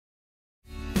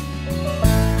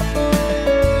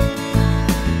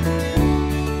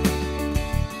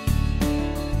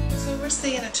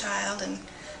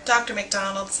Dr.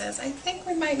 McDonald says, I think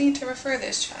we might need to refer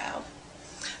this child.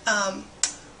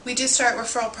 We do start a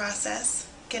referral process,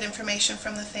 get information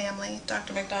from the family.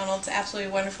 Dr. McDonald's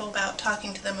absolutely wonderful about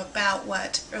talking to them about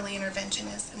what early intervention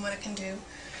is and what it can do.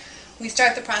 We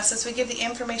start the process, we give the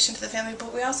information to the family,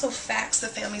 but we also fax the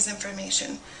family's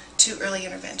information to early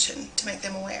intervention to make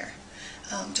them aware,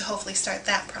 to hopefully start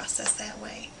that process that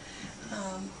way.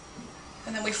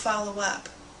 And then we follow up.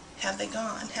 Have they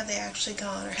gone? Have they actually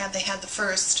gone? Or have they had the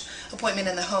first appointment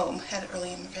in the home? Had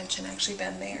early intervention actually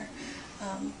been there?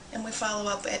 And we follow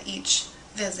up at each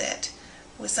visit,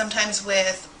 sometimes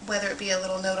with whether it be a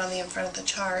little note on the in front of the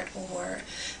chart, or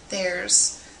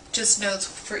there's just notes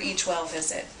for each well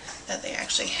visit that they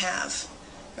actually have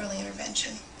early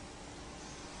intervention.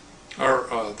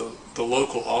 The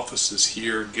local offices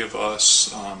here give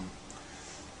us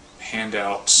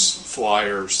handouts,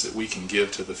 flyers that we can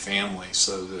give to the family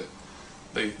so that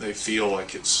they feel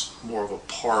like it's more of a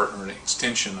part or an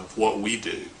extension of what we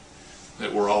do,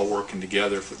 that we're all working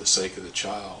together for the sake of the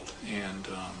child. And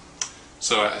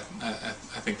so I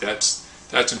think that's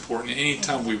important.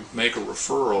 Anytime we make a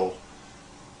referral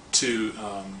to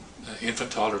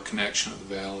Infant Toddler Connection of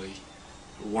the Valley,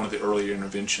 one of the early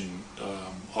intervention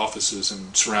offices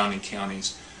in surrounding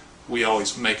counties, we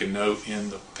always make a note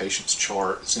in the patient's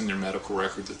chart, it's in their medical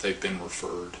record, that they've been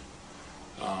referred.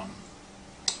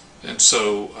 And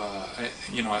so, I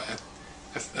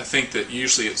think that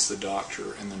usually it's the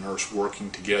doctor and the nurse working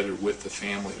together with the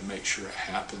family to make sure it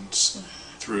happens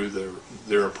through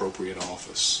their appropriate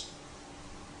office.